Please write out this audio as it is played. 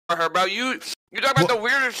her, bro. You talk about the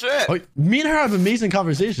weirdest shit. Oh, me and her have amazing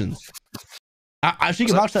conversations. She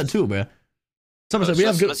can watch that too, bro. Sommerset, we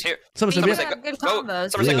have good. Sommerset, we have good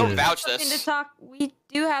combos. Sommerset, go vouch this. We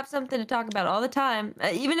do have something to talk about all the time,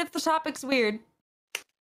 even if the topic's weird.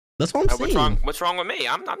 That's what I'm saying. What's wrong with me?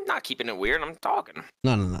 I'm not keeping it weird. I'm talking.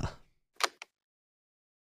 No.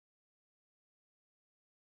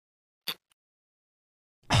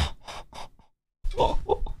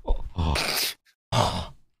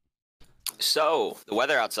 So the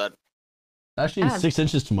weather outside. Actually, 6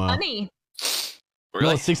 inches tomorrow. Funny. Really?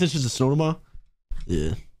 No, 6 inches of snow tomorrow.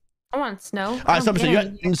 Yeah. I want snow. All right,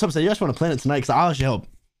 Sommerset, you guys want to plan it tonight? Cause I'll actually help.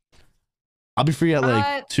 I'll be free at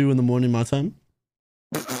like 2 in the morning my time.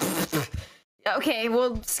 Okay,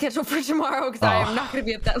 we'll schedule for tomorrow because I am not gonna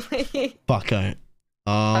be up that late. Fuck, alright.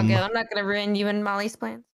 Okay, I'm not gonna ruin you and Molly's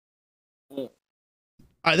plans.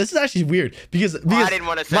 Alright, this is actually weird because I didn't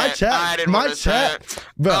want to say my it. chat, I didn't want to say it.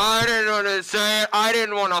 Bro. I didn't want to say it. I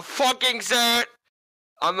didn't want to fucking say it.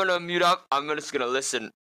 I'm gonna mute up. I'm just gonna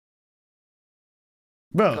listen.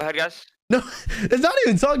 Bro. Go ahead, guys. No, it's not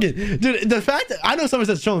even talking, dude. The fact that I know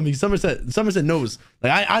Sommerset's trolling because Sommerset knows.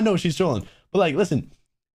 Like I know she's trolling, but like, listen,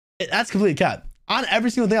 that's complete cap. On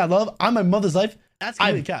every single thing I love, on my mother's life, that's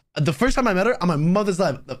complete cap. The first time I met her, on my mother's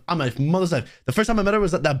life, the first time I met her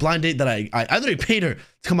was at that blind date that I literally paid her to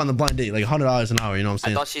come on the blind date, like $100 an hour. You know what I'm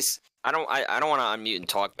saying? I thought she's. I don't want to unmute and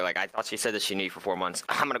talk, but like I thought she said that she knew you for 4 months.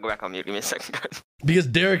 I'm gonna go back on mute. Give me a second, guys. Because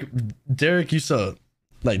Derek used to,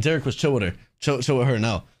 like, Derek was chill with her, chill with her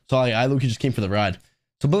now. So I look, he just came for the ride.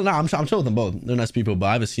 So, but now I'm chill with them both. They're nice people, but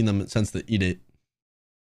I haven't seen them since the E-date.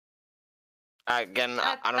 Again,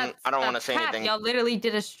 I don't want to say anything. Y'all literally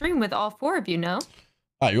did a stream with all 4 of you, no?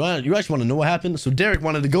 All right, you actually want to know what happened? So Derek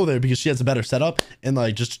wanted to go there because she has a better setup and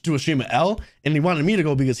like just do a stream at L, and he wanted me to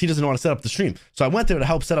go because he doesn't know how to set up the stream. So I went there to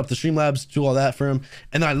help set up the Streamlabs, do all that for him,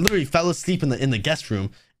 and then I literally fell asleep in the guest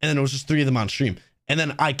room, and then it was just 3 of them on stream. And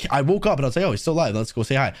then I woke up and I was like, oh, he's still live. Let's go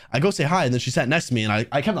say hi. I go say hi, and then she sat next to me, and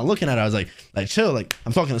I kept on looking at her. I was like chill, like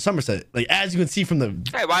I'm talking to Sommerset. Like as you can see from the.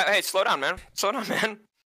 Hey, slow down, man. Slow down, man.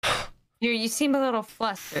 You seem a little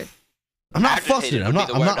flustered. I'm not flustered. I'm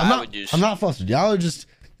not flustered. Y'all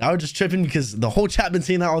are just tripping because the whole chat been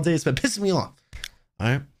saying that all day. It's been pissing me off. All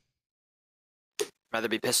right. Rather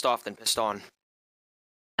be pissed off than pissed on.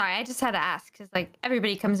 Sorry, I just had to ask because like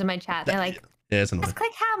everybody comes in my chat. They're like, yeah, it's annoying. Ask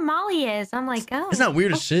like how Molly is. I'm like, oh. It's not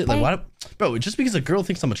weird as shit. Like, why, bro? Just because a girl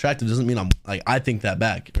thinks I'm attractive doesn't mean I'm like I think that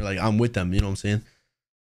back or like I'm with them. You know what I'm saying?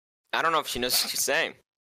 I don't know if she knows what she's saying.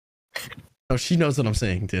 Oh, she knows what I'm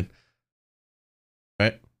saying, dude.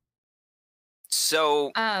 Right.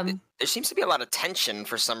 So there seems to be a lot of tension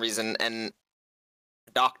for some reason, and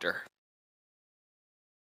the doctor.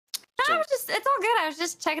 No, it's all good. I was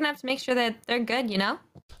just checking up to make sure that they're good, you know?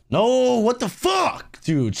 No, what the fuck,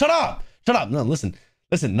 dude? Shut up. No, listen.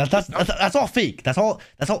 That's all fake. That's all.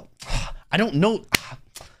 I don't know.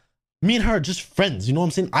 Me and her are just friends. You know what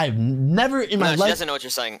I'm saying? I've never in my life. She doesn't know what you're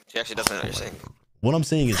saying. She actually doesn't know what you're saying. What I'm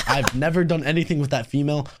saying is I've never done anything with that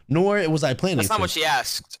female, nor was I planning. That's not what she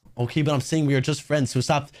asked. Okay, but I'm saying we are just friends, so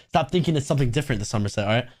stop thinking it's something different this Sommerset, all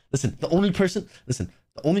right? Listen, the only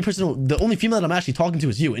female that I'm actually talking to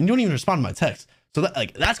is you, and you don't even respond to my text. So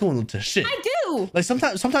that's going to shit. I do. Like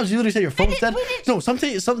sometimes you literally say your phone's dead. No, some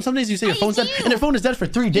days you say your phone's dead, and your phone is dead for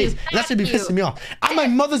 3 days. And that should be pissing me off. On my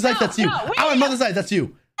mother's life, that's you. On my mother's life, that's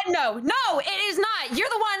you. No, it is not. You're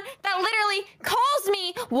the one that literally calls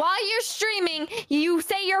me while you're streaming. You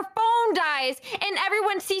say your phone dies, and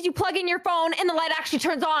everyone sees you plug in your phone, and the light actually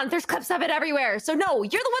turns on. There's clips of it everywhere. So no,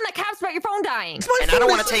 you're the one that caps about your phone dying. And I don't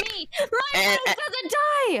want to take. My phone doesn't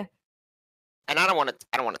die. And I don't want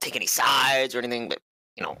to take any sides or anything, but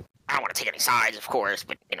you know, I don't want to take any sides, of course.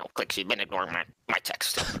 But you know, Clix, you've been ignoring my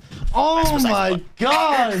text. Oh my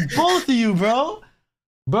god, both of you, bro.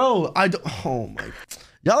 I don't. Oh my.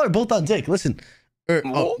 Y'all are both on dick. Listen,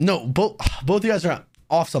 no, both of you guys are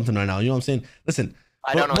off something right now. You know what I'm saying? Listen,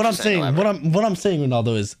 what I'm saying,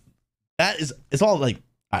 Ronaldo, is it's all like,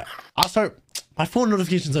 I'll start. My phone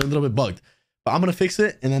notifications are a little bit bugged, but I'm gonna fix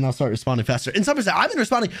it and then I'll start responding faster. In Sommerset, I've been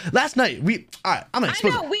responding. Last night I'm gonna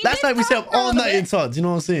expose it. Last night we stayed up all night in suds. You know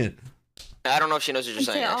what I'm saying? I don't know if she knows what you're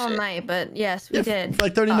saying. All night, but yes, we did for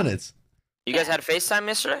like 30 minutes. You guys had FaceTime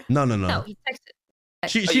yesterday? No. No, he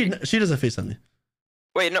She texted. doesn't FaceTime me.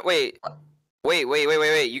 Wait. You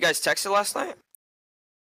guys texted last night?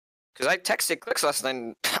 Because I texted Clix last night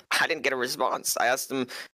and I didn't get a response. I asked him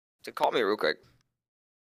to call me real quick.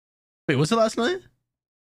 Wait, was it last night?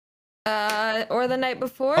 Or the night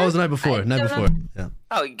before? Oh, it was the night before. Yeah.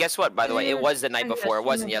 Oh, guess what? By the way, it was the night before. It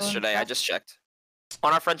wasn't yesterday. I just checked.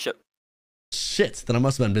 On our friendship. Shit, then I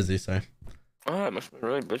must have been busy. Sorry. Oh, I must be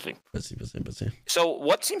really busy. Busy. So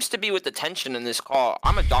what seems to be with the tension in this call?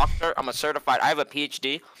 I'm a doctor. I'm a certified. I have a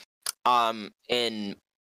PhD, in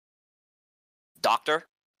doctor.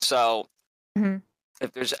 So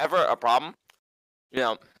if there's ever a problem, you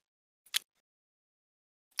know,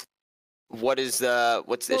 what's the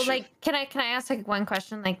issue? Like, can I ask like one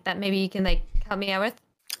question like that? Maybe you can like help me out with.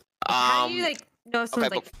 How do you like know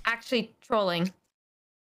someone's like actually trolling?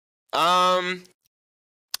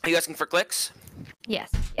 Are you asking for clicks? Yes.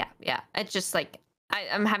 Yeah. It's just like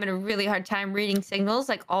I'm having a really hard time reading signals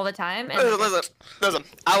like all the time. And Listen.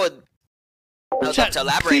 I would love to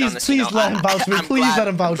elaborate on this. Please let him vouch me. Please let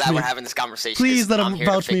him vouch me. We're having this conversation. Please let him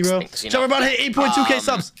vouch me, bro. Chat, we're about to hit 8.2K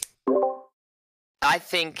subs. I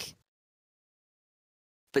think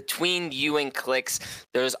between you and Clix,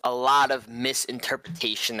 there's a lot of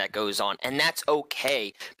misinterpretation that goes on, and that's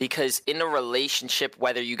okay, because in a relationship,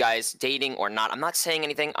 whether you guys dating or not, I'm not saying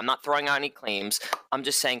anything, I'm not throwing out any claims, I'm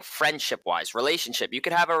just saying friendship-wise, relationship, you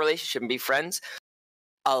could have a relationship and be friends.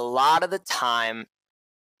 A lot of the time,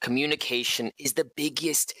 communication is the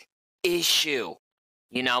biggest issue,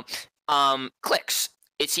 you know? Clix,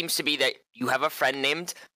 it seems to be that you have a friend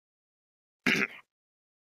named,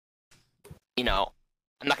 you know,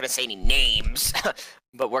 I'm not going to say any names,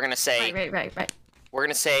 but we're going to say... Right. We're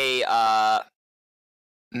going to say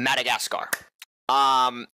Madagascar.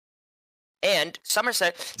 And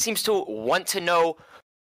Sommerset seems to want to know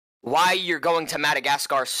why you're going to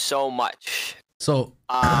Madagascar so much. So...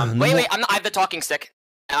 wait, I have the talking stick.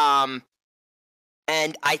 And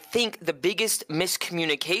I think the biggest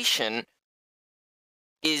miscommunication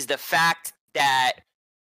is the fact that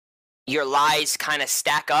your lies kind of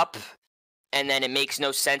stack up, and then it makes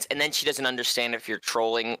no sense, and then she doesn't understand if you're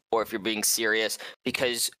trolling or if you're being serious,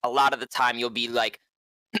 because a lot of the time you'll be like,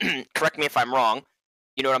 correct me if I'm wrong,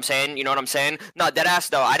 you know what I'm saying? No, deadass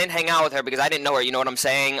though, I didn't hang out with her because I didn't know her, you know what I'm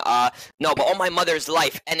saying? No, but on my mother's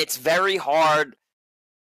life, and it's very hard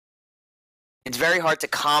to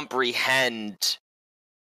comprehend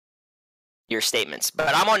your statements,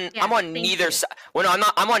 but I'm on neither side. Well, no,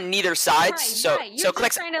 I'm on neither side. So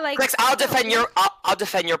Clix, Clix, I'll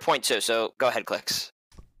defend your point too. So go ahead, Clix.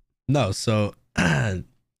 No, so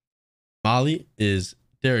Molly is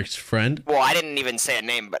Derek's friend. Well, I didn't even say a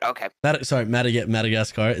name, but okay.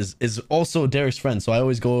 Madagascar is also Derek's friend. So I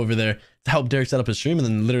always go over there to help Derek set up his stream, and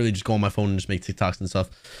then literally just go on my phone and just make TikToks and stuff.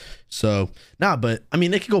 So but I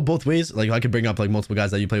mean, it could go both ways. Like I could bring up like multiple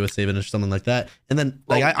guys that you play with, Savin or something like that, and then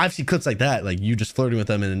like I've seen clips like that, like you just flirting with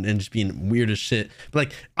them and just being weird as shit. But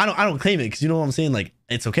like I don't claim it, because you know what I'm saying. Like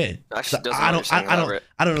it's okay. I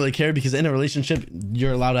don't really care, because in a relationship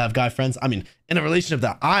you're allowed to have guy friends. I mean, in a relationship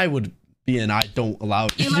that I would be in, I don't allow I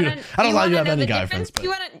don't allow you to have any guy friends. But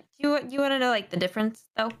you want to know like the difference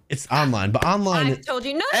though? It's online, but online. I've told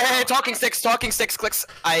you no. Hey, talking sticks, Clix.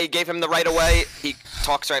 I gave him the right of way. He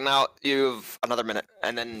talks right now. You have another minute,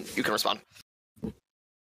 and then you can respond.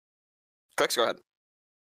 Clix, go ahead.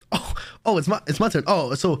 Oh, it's my turn.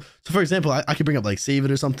 Oh, so for example, I could bring up like Save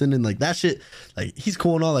It or something, and like that shit, like he's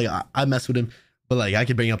cool and all. Like I mess with him, but like I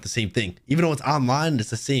could bring up the same thing, even though it's online.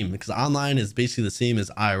 It's the same, because online is basically the same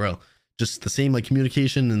as IRL. Just the same like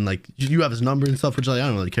communication, and like you have his number and stuff, which like I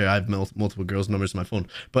don't really care. I have multiple girls' numbers on my phone,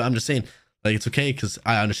 but I'm just saying like it's okay, because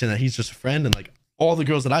I understand that he's just a friend, and like all the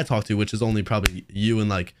girls that I talk to, which is only probably you and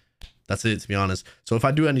like that's it, to be honest. So if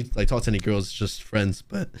I do talk to any girls, it's just friends.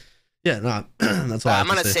 But yeah, no, that's all. I'm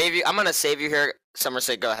gonna save you. I'm gonna save you here.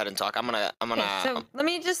 Sommerset, go ahead and talk. I'm gonna. Okay, so let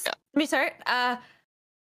me start.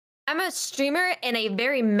 I'm a streamer in a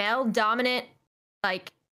very male dominant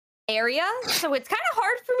like area, so it's kind of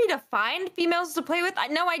hard for me to find females to play with. I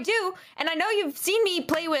know I do, and I know you've seen me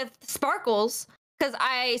play with Sparkles, because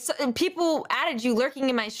people added you lurking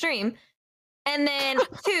in my stream. And then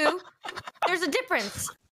two, there's a difference.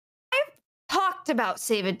 I've talked about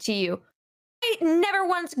Save It to you. I never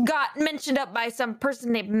once got mentioned up by some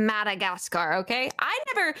person named Madagascar. Okay, I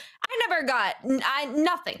never got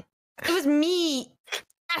nothing. It was me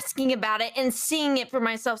asking about it and seeing it for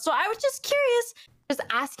myself. So I was just curious. Just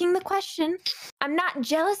asking the question. I'm not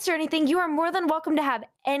jealous or anything. You are more than welcome to have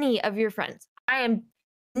any of your friends. I am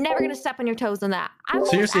never going to step on your toes on that. I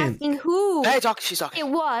was asking who she's talking. It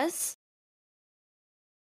was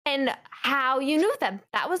and how you knew them.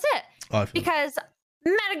 That was it. Because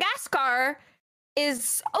Madagascar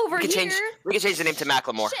is over here. We can change the name to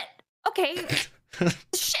Macklemore. Shit. Okay.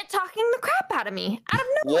 Shit talking the crap out of me. Out of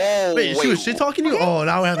nowhere. Whoa, wait, she was shit talking you? Okay. Oh,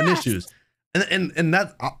 now we're having issues. And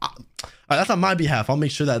that that's on my behalf. I'll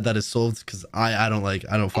make sure that is solved, because I don't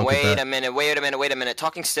fuck with that. Wait a minute.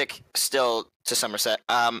 Talking stick still to Sommerset.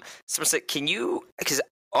 Sommerset, can you, because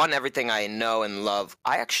on everything I know and love,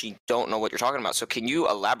 I actually don't know what you're talking about. So can you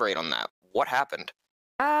elaborate on that? What happened?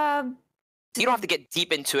 You don't have to get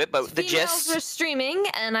deep into it, but the females gist. were streaming,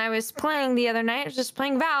 and I was playing the other night. I was just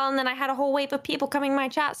playing Val, and then I had a whole wave of people coming in my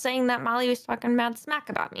chat saying that Molly was talking mad smack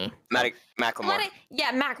about me. Macklemore.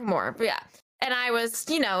 Yeah, Macklemore. Yeah. And I was,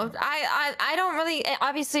 you know, I don't really,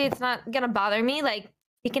 obviously it's not gonna bother me. Like,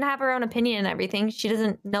 she can have her own opinion and everything. She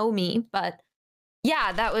doesn't know me, but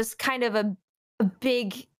yeah, that was kind of a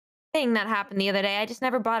big thing that happened the other day. I just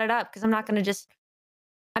never brought it up because I'm not gonna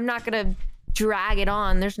drag it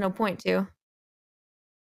on. There's no point to.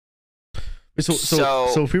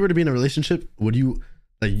 So if we were to be in a relationship, would you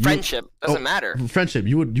like friendship doesn't matter. Friendship,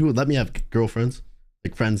 you would let me have girlfriends,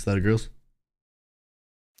 like friends that are girls?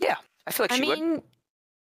 Yeah, I feel like she would.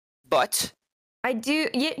 But I do,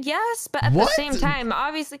 yes, but at the same time,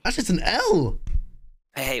 obviously that's just an L.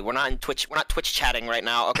 Hey, we're not in Twitch. We're not Twitch chatting right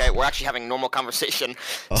now. Okay, we're actually having normal conversation.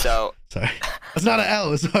 So sorry, that's not an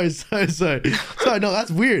L. Sorry. No,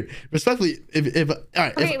 that's weird. Respectfully, if all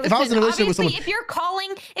right, okay, if I was in a relationship with someone, if you're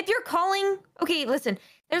calling, okay, listen.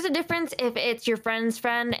 There's a difference if it's your friend's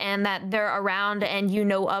friend and that they're around and you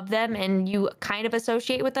know of them and you kind of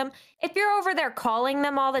associate with them. If you're over there calling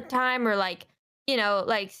them all the time, or like, you know,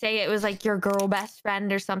 like say it was like your girl best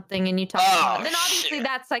friend or something and you talk about it, then obviously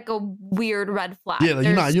that's like a weird red flag. Yeah, like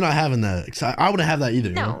you're not having that. I wouldn't have that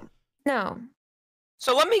either. No.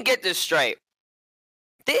 So let me get this straight.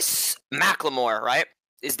 This Macklemore, right,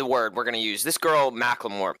 is the word we're gonna use. This girl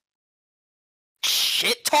Macklemore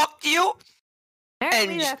shit talked you.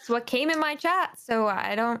 Apparently that's what came in my chat, so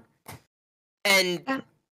I don't. And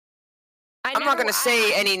I'm not gonna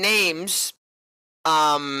say any names,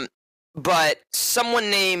 but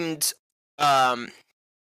someone named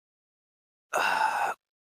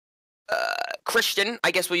Christian,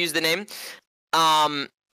 I guess we'll use the name. Oh,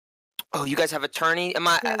 you guys have attorney? Am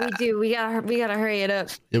I? Yeah, we do. We gotta hurry it up.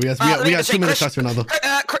 Yeah, we got 2 minutes left, Ronaldo.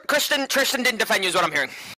 Christian didn't defend you, is what I'm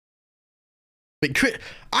hearing. Wait,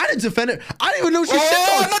 I didn't defend it. I didn't even know she shit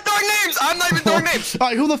on. I'm not throwing names. I'm not even throwing names. All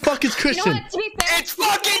right, who the fuck is Christian? You know what, to be fair, it's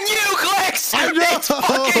fucking you, Clix. I know. It's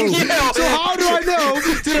fucking you. So how do I know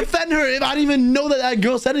to defend her if I didn't even know that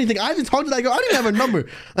girl said anything? I haven't talked to that girl. I didn't have her number.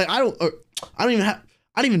 Like I don't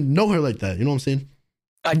even know her like that. You know what I'm saying?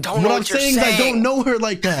 I don't know what you're saying. I don't know her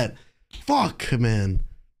like that. Fuck, man.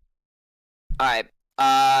 All right.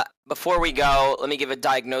 Before we go, let me give a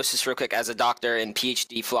diagnosis real quick as a doctor and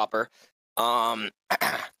PhD flopper.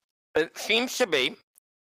 It seems to be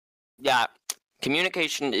that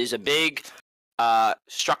communication is a big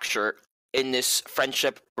structure in this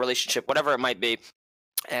friendship, relationship, whatever it might be.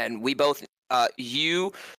 And we both,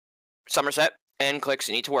 you, Sommerset, and Clix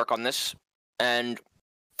need to work on this and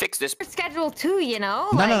fix this. Schedule too, you know?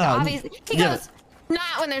 No. Obviously. He goes,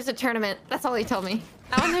 not when there's a tournament. That's all he told me.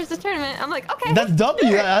 Not when there's a tournament. I'm like, okay. That's W.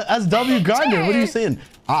 Sure. That's W grinder. Sure. What are you saying?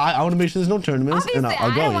 I want to make sure there's no tournaments. Obviously, and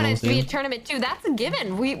I'll go, I don't want it to be a tournament too. That's a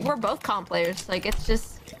given. We're both comp players. Like, it's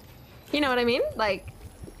just, you know what I mean? Like.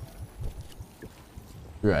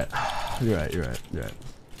 You're right. Where's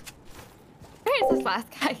this last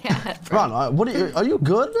guy at? Ron, what are you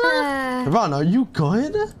good? Ron, are you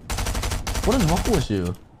good? What is wrong with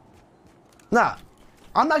you? Nah,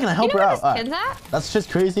 I'm not gonna help her out. That's just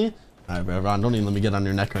crazy. Alright, bro, Ron, don't even let me get on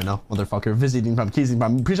your neck right now, motherfucker. Visiting from Keysing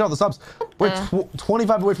from. Appreciate all the subs. We're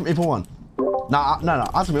 25 away from April 1. Nah,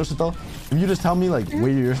 on some real shit though. If you just tell me like where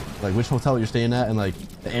you're, like which hotel you're staying at and like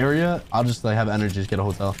the area, I'll just like have energy to get a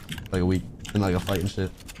hotel like a week and like a flight and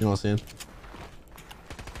shit. You know what I'm saying?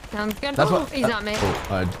 Sounds good. That's what. He's not me.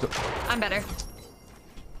 I'm better.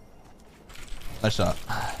 Nice shot.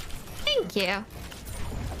 Thank you.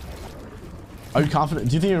 Are you confident?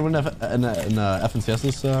 Do you think you're gonna win in FNCS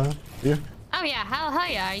this year? Oh yeah, hell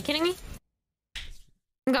yeah. Are you kidding me?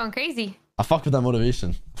 I'm going crazy. I fuck with that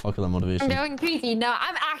motivation. I'm going crazy. No,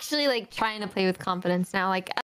 I'm actually like trying to play with confidence now. Like